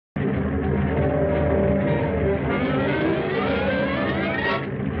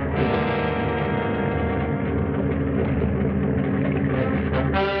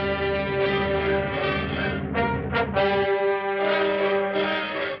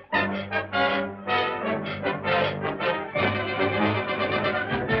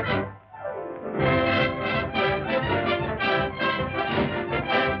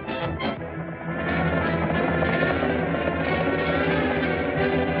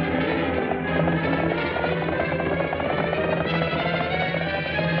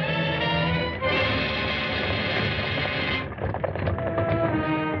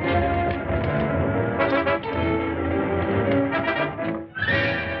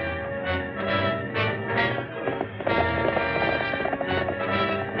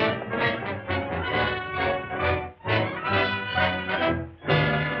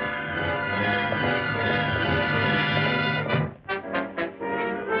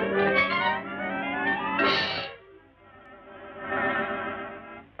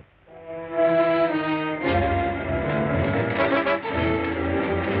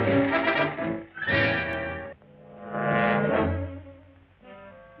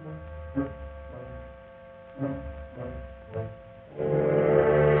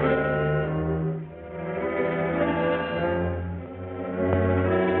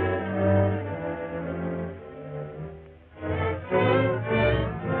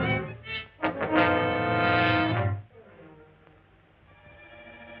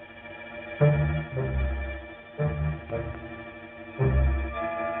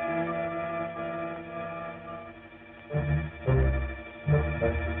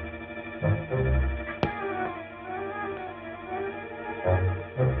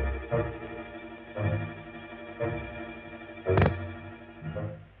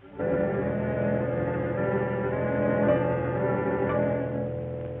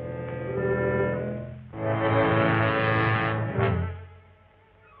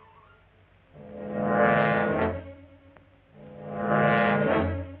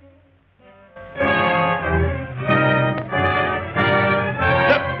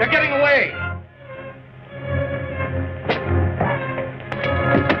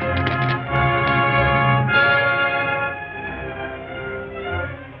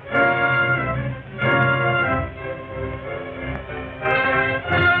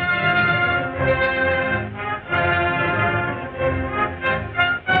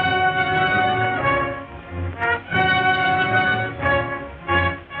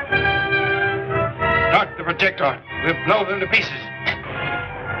start. We'll blow them to pieces.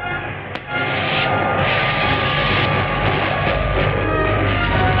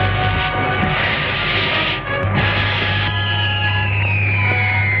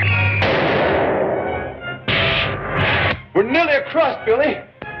 We're nearly across, Billy.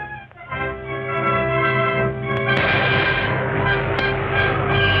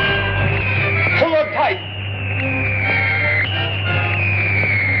 Pull up tight.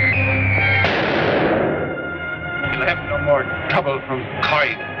 We'll have no more trouble from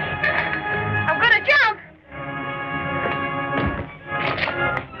Corrigan. I'm gonna jump.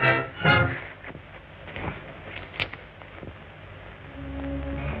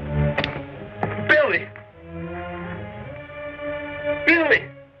 Billy! Billy!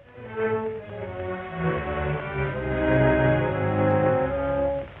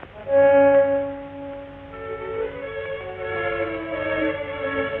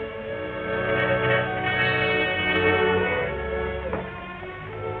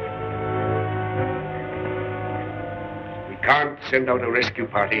 We can't send out a rescue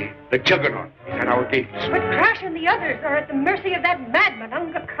party. The Juggernaut is at our gates. But Crash and the others are at the mercy of that madman,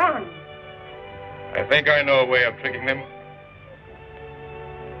 Unga Khan. I think I know a way of tricking them.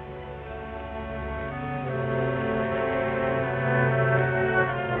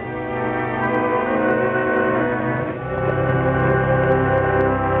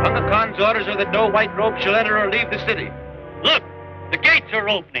 Unga Khan's orders are that no white robe shall enter or leave the city. Look, the gates are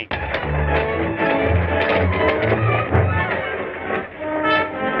opening.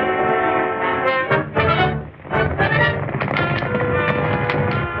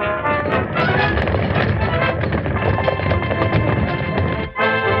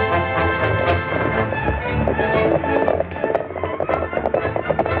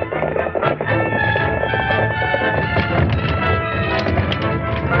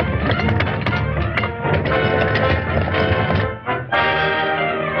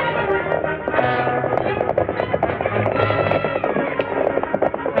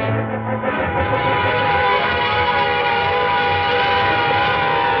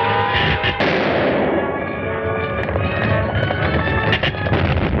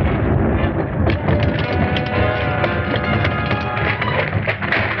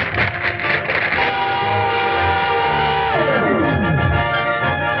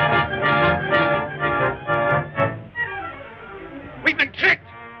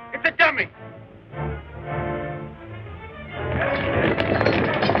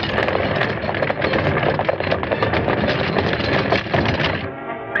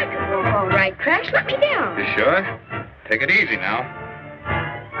 Take it easy now.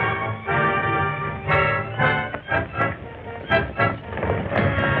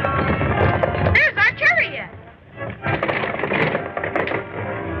 There's our chariot.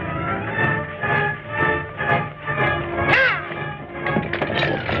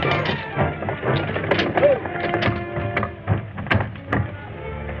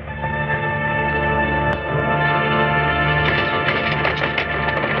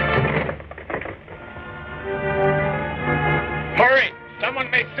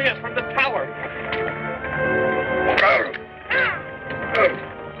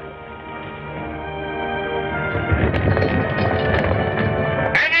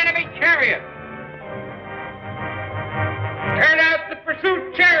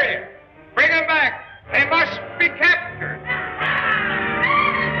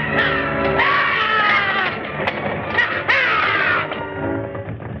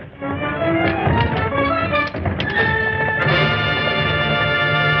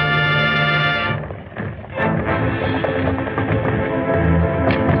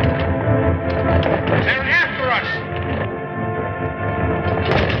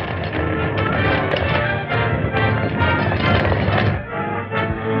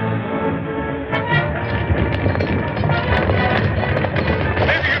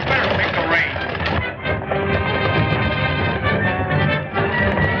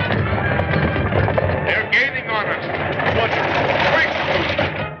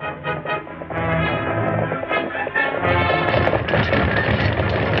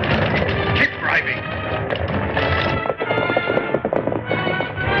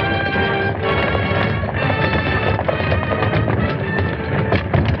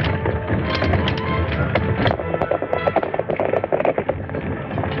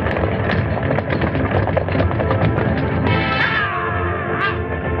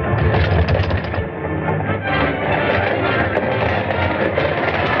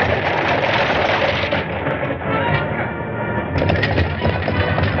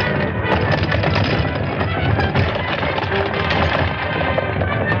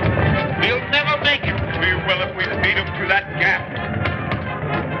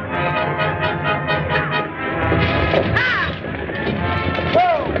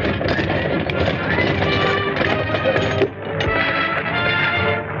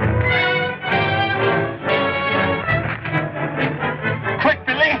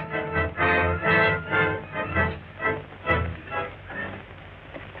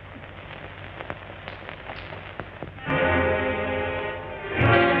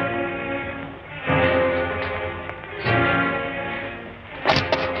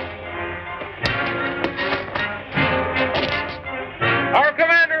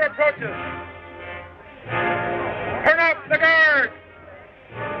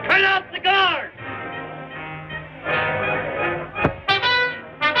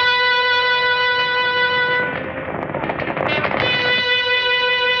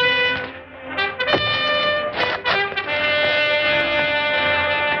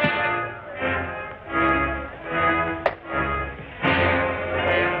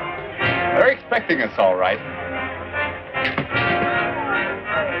 expecting us all right.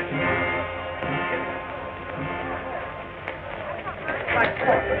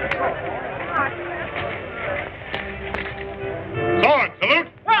 Sword, salute!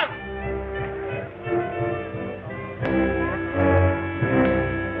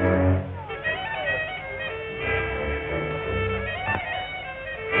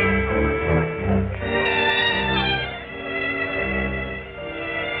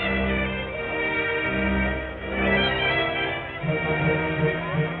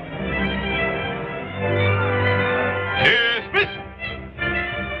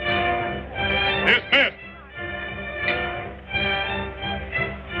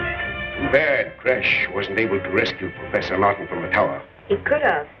 Wasn't able to rescue Professor Norton from the tower. He could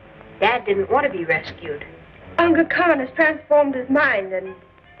have. Dad didn't want to be rescued. Uncle Khan has transformed his mind and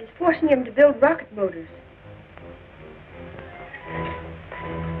is forcing him to build rocket motors.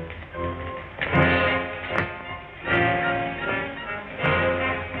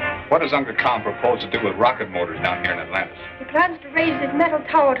 What does Uncle Khan propose to do with rocket motors down here in Atlantis? He plans to raise his metal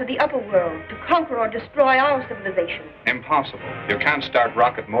tower to the upper world to conquer or destroy our civilization. Impossible. You can't start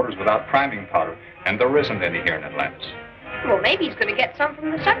rocket motors without priming powder, and there isn't any here in Atlantis. Well, maybe he's going to get some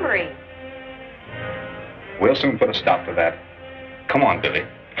from the submarine. We'll soon put a stop to that. Come on, Billy.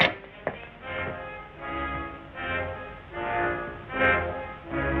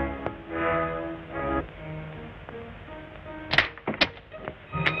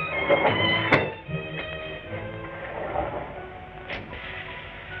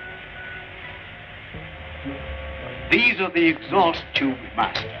 These are the exhaust tubes,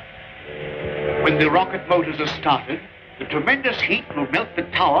 Master. When the rocket motors are started, the tremendous heat will melt the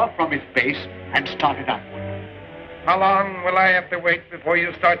tower from its base and start it upward. How long will I have to wait before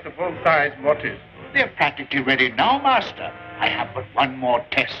you start the full-size motors? They're practically ready now, Master. I have but one more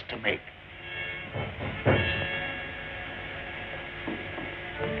test to make.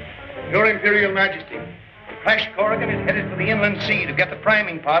 Your Imperial Majesty, the Crash Corrigan is headed for the inland sea to get the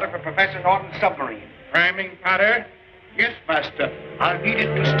priming powder for Professor Norton's submarine. Priming powder? Yes, Master. I'll need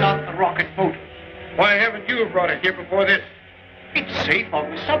it to start the rocket motors. Why haven't you brought it here before this? It's safe on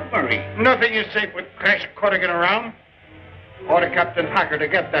the submarine. Nothing is safe with Crash Corrigan around. Order Captain Hacker to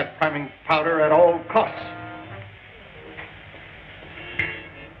get that priming powder at all costs.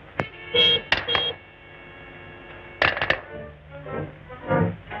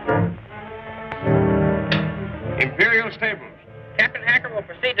 Imperial Stables. Captain Hacker will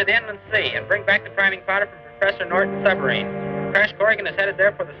proceed to the inland sea and bring back the priming powder from Professor Norton's submarine. Crash Corrigan is headed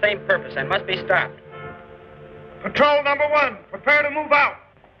there for the same purpose and must be stopped. Patrol number 1, prepare to move out.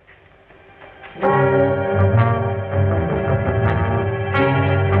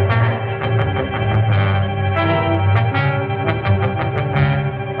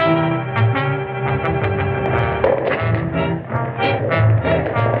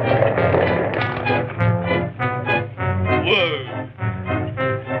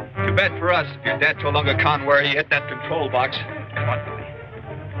 For us, if your dad told Uncle Khan where he hit that control box. Come on, Billy.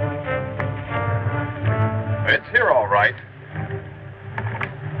 It's here, all right.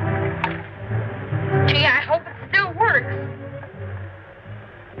 Gee, I hope it still works.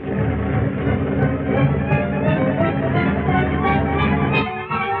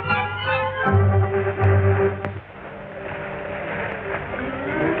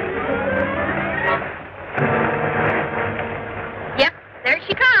 Yep, there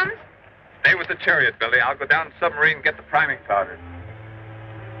she comes. Stay with the chariot, Billy. I'll go down the submarine and get the priming powder.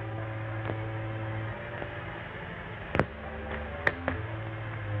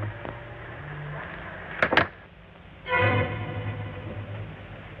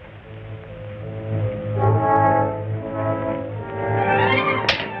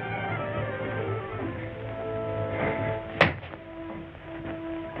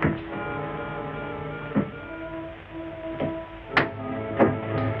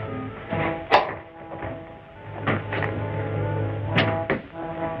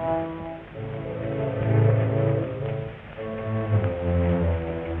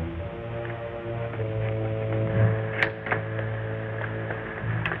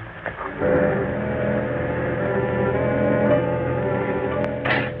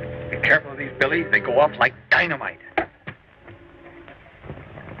 Billy, they go off like dynamite.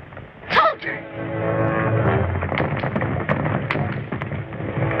 Soldiers!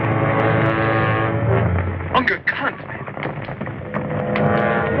 Uncle Khan's men.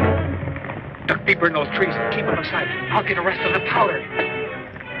 Duck deeper in those trees and keep them aside. I'll get the rest of the powder.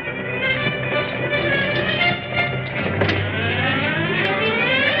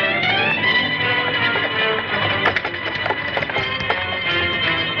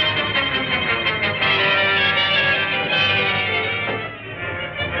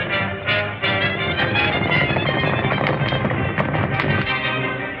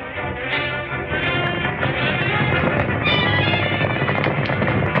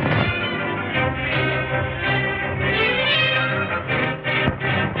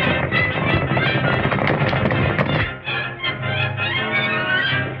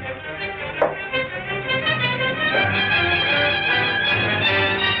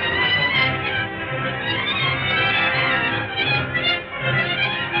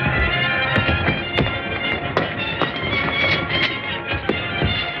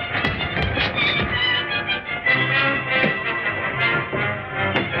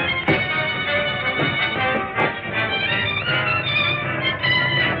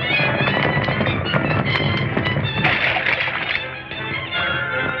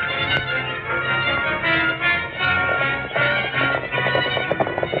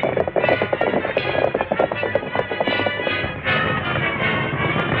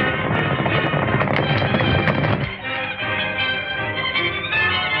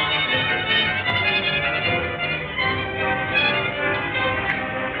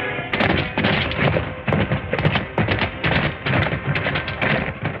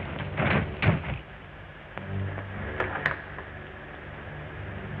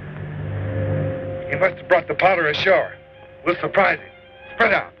 brought the powder ashore. We'll surprise him.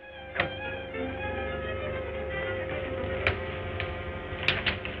 Spread out.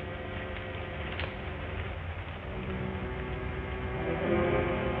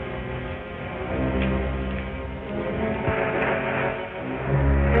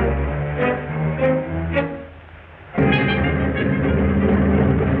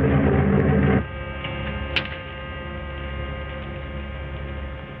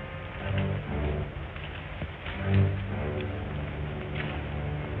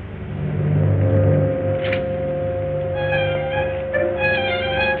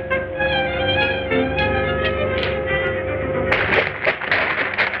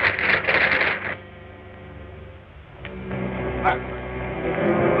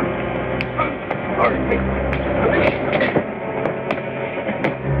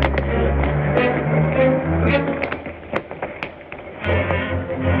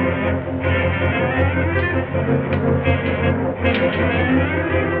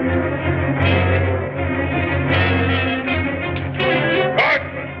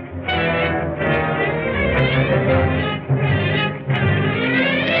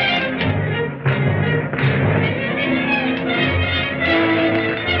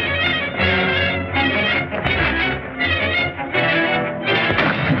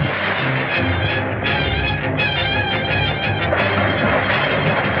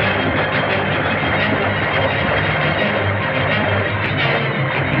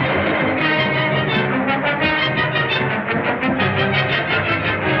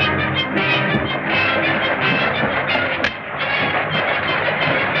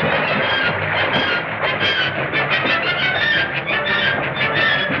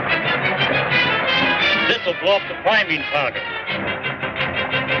 Blow up the priming powder.